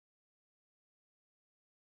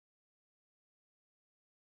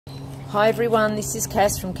Hi everyone, this is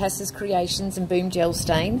Cass from Cass'Creations and Boom Gel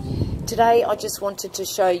Stain. Today I just wanted to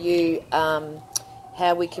show you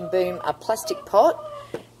how we can boom a plastic pot.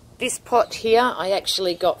 This pot here I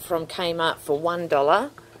actually got from Kmart for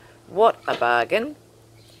 $1. What a bargain.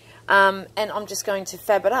 And I'm just going to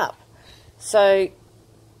fab it up. So,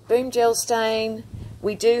 Boom Gel Stain,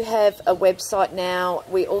 we do have a website now.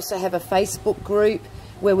 We also have a Facebook group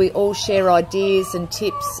where we all share ideas and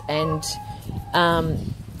tips and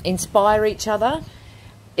inspire each other.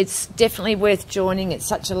 It's definitely worth joining. It's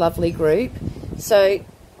such a lovely group. So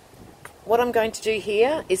what I'm going to do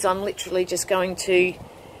here is I'm literally just going to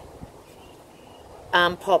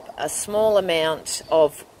pop a small amount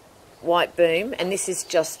of white boom, and this is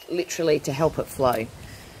just literally to help it flow.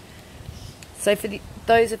 So for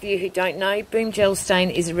those of you who don't know, Boom Gel Stain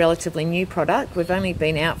is a relatively new product. We've only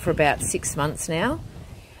been out for about 6 months now.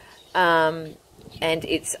 And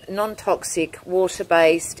it's non-toxic,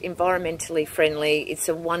 water-based, environmentally friendly. It's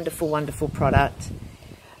a wonderful, wonderful product.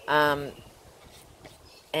 And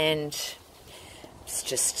it's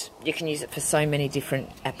just, you can use it for so many different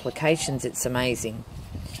applications. It's amazing.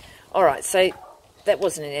 All right, so that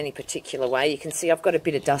wasn't in any particular way. You can see I've got a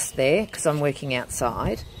bit of dust there because I'm working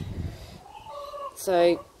outside.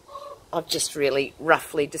 So I've just really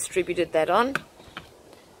roughly distributed that on.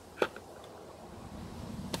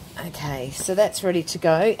 Okay, so that's ready to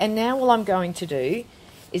go. And now all I'm going to do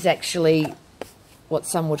is actually what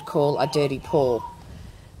some would call a dirty pour.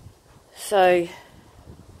 So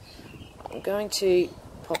I'm going to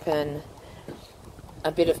pop in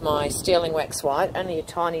a bit of my sterling wax white, only a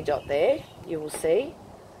tiny dot there, you will see.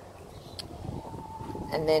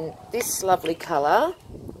 And then this lovely colour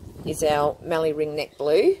is our Mallee Ring Neck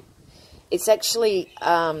Blue. It's actually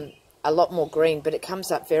a lot more green, but it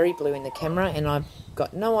comes up very blue in the camera, and I've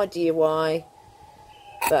got no idea why,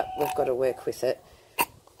 but we've got to work with it.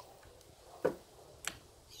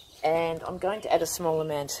 And I'm going to add a small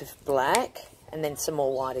amount of black and then some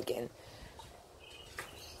more white again.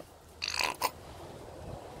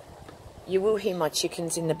 You will hear my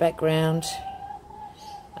chickens in the background.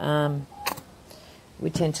 We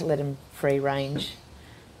tend to let them free range,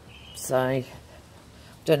 so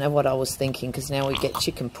don't know what I was thinking, because now we get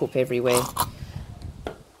chicken poop everywhere.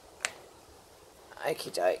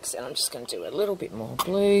 Okie dokes, and I'm just going to do a little bit more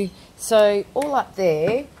blue. So all up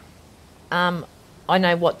there, I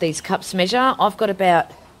know what these cups measure. I've got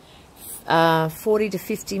about 40 to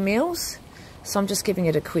 50 mils, so I'm just giving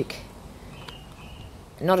it a quick,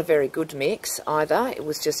 not a very good mix either. It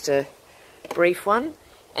was just a brief one,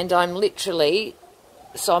 and I'm literally,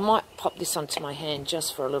 so I might pop this onto my hand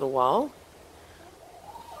just for a little while.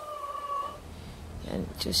 And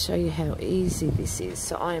just show you how easy this is.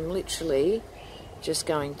 So I am literally just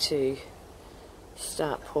going to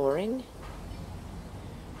start pouring.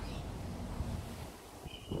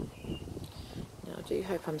 Now I do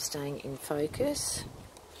hope I'm staying in focus.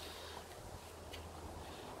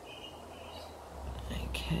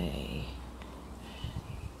 Okay.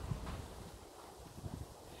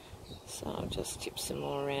 So I'll just tip some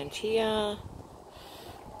more around here.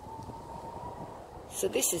 So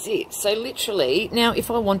this is it. So literally, now if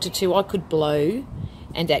I wanted to, I could blow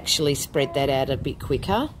and actually spread that out a bit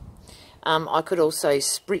quicker. I could also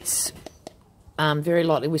spritz very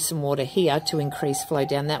lightly with some water here to increase flow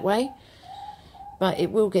down that way. But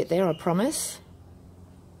it will get there, I promise.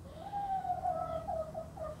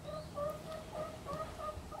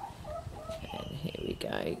 And here we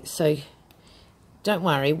go. So don't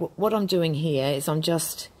worry, what I'm doing here is I'm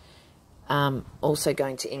just also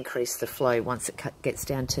going to increase the flow once it gets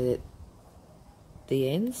down to the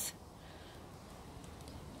ends.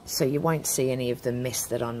 So you won't see any of the mess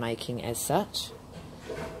that I'm making as such.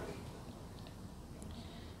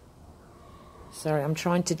 Sorry, I'm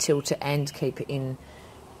trying to tilt it and keep it in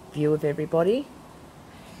view of everybody.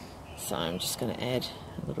 So I'm just going to add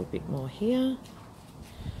a little bit more here.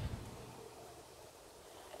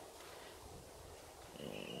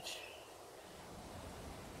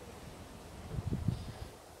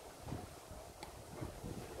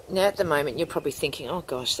 Now at the moment you're probably thinking, oh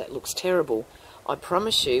gosh, that looks terrible. I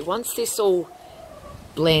promise you, once this all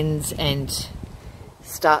blends and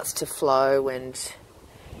starts to flow and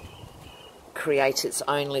create its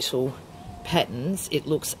own little patterns, it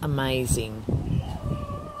looks amazing.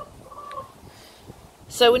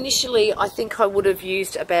 So initially I think I would have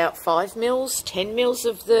used about 5 mils, 10 mils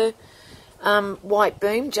of the white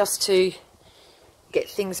boom just to get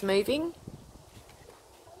things moving.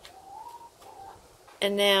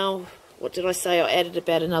 And now, what did I say? I added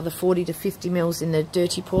about another 40 to 50 mils in the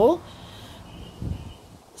dirty pour.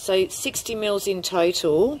 So 60 mils in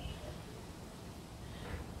total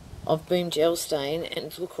of Boom Gel Stain,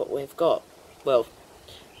 and look what we've got. Well,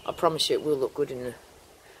 I promise you it will look good in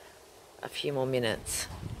a few more minutes.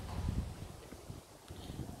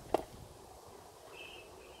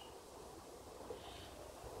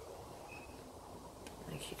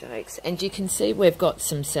 And you can see we've got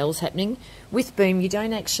some cells happening. With Boom, you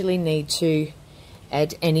don't actually need to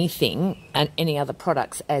add anything and any other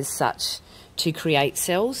products as such to create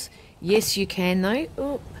cells. Yes, you can though.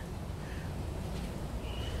 Ooh.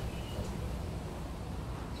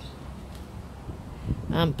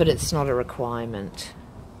 But it's not a requirement.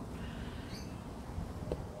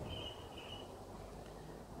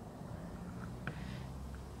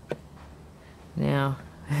 Now,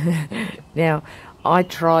 now, I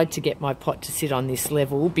tried to get my pot to sit on this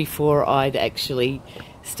level before I'd actually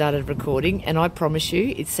started recording, and I promise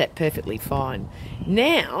you it sat perfectly fine.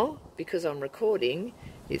 Now, because I'm recording,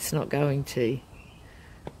 it's not going to.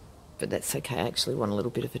 But that's okay. I actually want a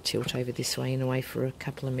little bit of a tilt over this way and away for a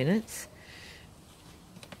couple of minutes,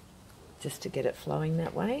 just to get it flowing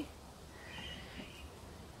that way.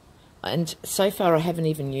 And so far I haven't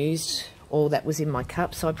even used all that was in my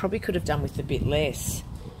cup, so I probably could have done with a bit less.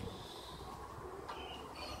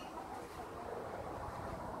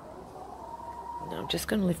 Now I'm just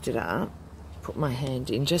going to lift it up, put my hand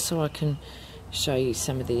in just so I can show you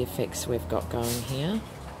some of the effects we've got going here.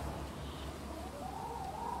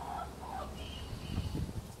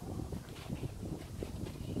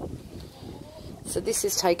 So this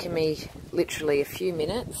has taken me literally a few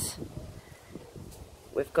minutes.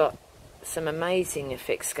 We've got some amazing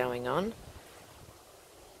effects going on.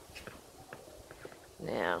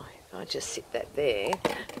 Now, if I just sit that there,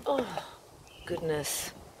 oh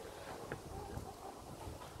goodness.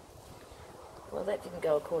 Well, that didn't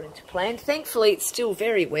go according to plan. Thankfully, it's still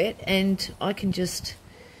very wet, and I can just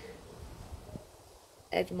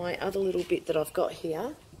add my other little bit that I've got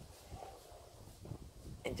here,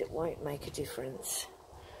 and it won't make a difference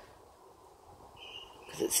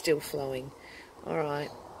because it's still flowing. All right.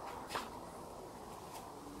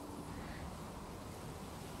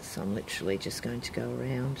 So I'm literally just going to go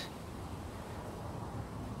around.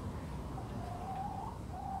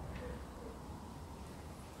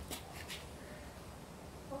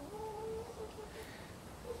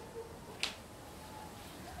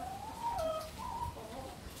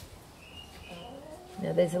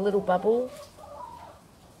 Now there's a little bubble.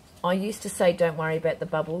 I used to say don't worry about the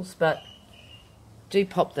bubbles, but do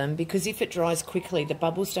pop them, because if it dries quickly, the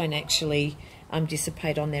bubbles don't actually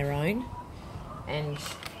dissipate on their own, and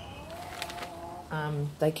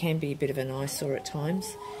they can be a bit of an eyesore at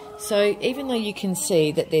times. So even though you can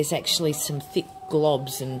see that there's actually some thick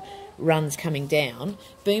globs and runs coming down,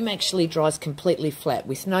 Boom actually dries completely flat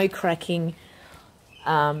with no cracking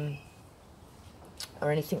or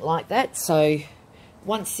anything like that. So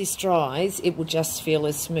once this dries, it will just feel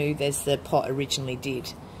as smooth as the pot originally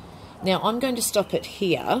did. Now I'm going to stop it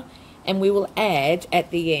here, and we will add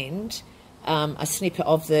at the end a snippet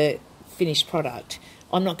of the finished product.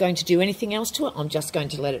 I'm not going to do anything else to it. I'm just going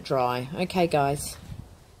to let it dry. Okay, guys.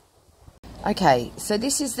 Okay, so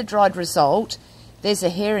this is the dried result. There's a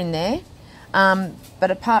hair in there,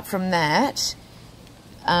 but apart from that,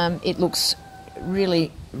 it looks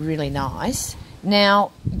really, really nice.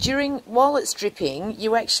 Now, while it's dripping,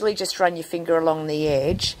 you actually just run your finger along the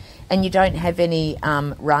edge, and you don't have any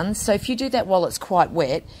runs. So if you do that while it's quite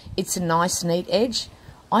wet, it's a nice, neat edge.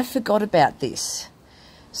 I forgot about this.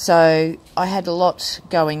 So I had a lot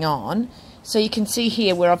going on. So you can see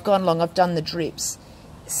here where I've gone along, I've done the drips.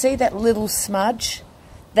 See that little smudge?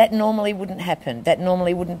 That normally wouldn't happen. That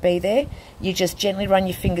normally wouldn't be there. You just gently run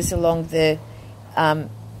your fingers along the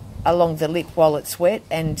lip while it's wet,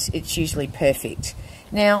 and it's usually perfect.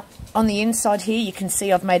 Now, on the inside here, you can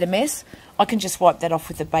see I've made a mess. I can just wipe that off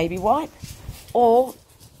with a baby wipe, or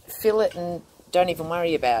fill it and don't even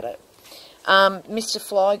worry about it. Mr.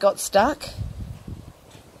 Fly got stuck.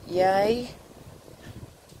 Yay.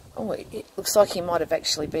 Oh, it looks like he might have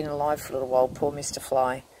actually been alive for a little while, poor Mr.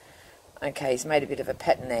 Fly. Okay, he's made a bit of a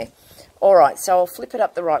pattern there. All right, so I'll flip it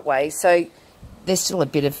up the right way. So there's still a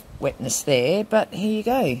bit of wetness there, but here you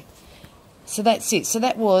go. So that's it. So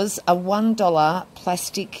that was a $1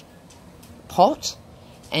 plastic pot,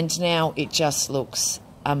 and now it just looks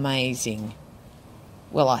amazing.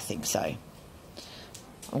 Well, I think so.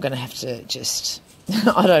 I'm going to have to just,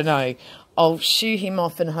 I don't know. I'll shoo him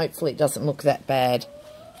off and hopefully it doesn't look that bad.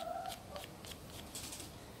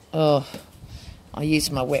 Oh, I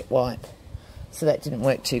used my wet wipe, so that didn't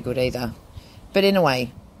work too good either. But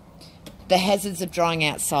anyway, the hazards of drying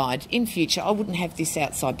outside. In future, I wouldn't have this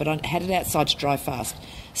outside, but I had it outside to dry fast.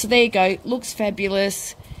 So there you go. Looks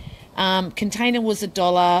fabulous. Container was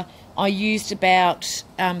 $1. I used about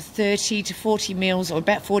 30 to 40 mils, or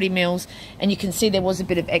about 40 mils, and you can see there was a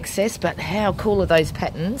bit of excess, but how cool are those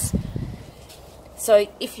patterns? So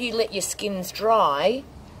if you let your skins dry,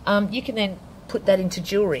 you can then put that into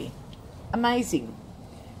jewellery. Amazing.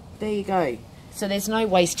 There you go. So there's no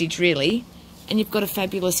wastage really, and you've got a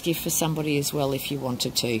fabulous gift for somebody as well if you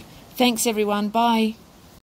wanted to. Thanks everyone, bye.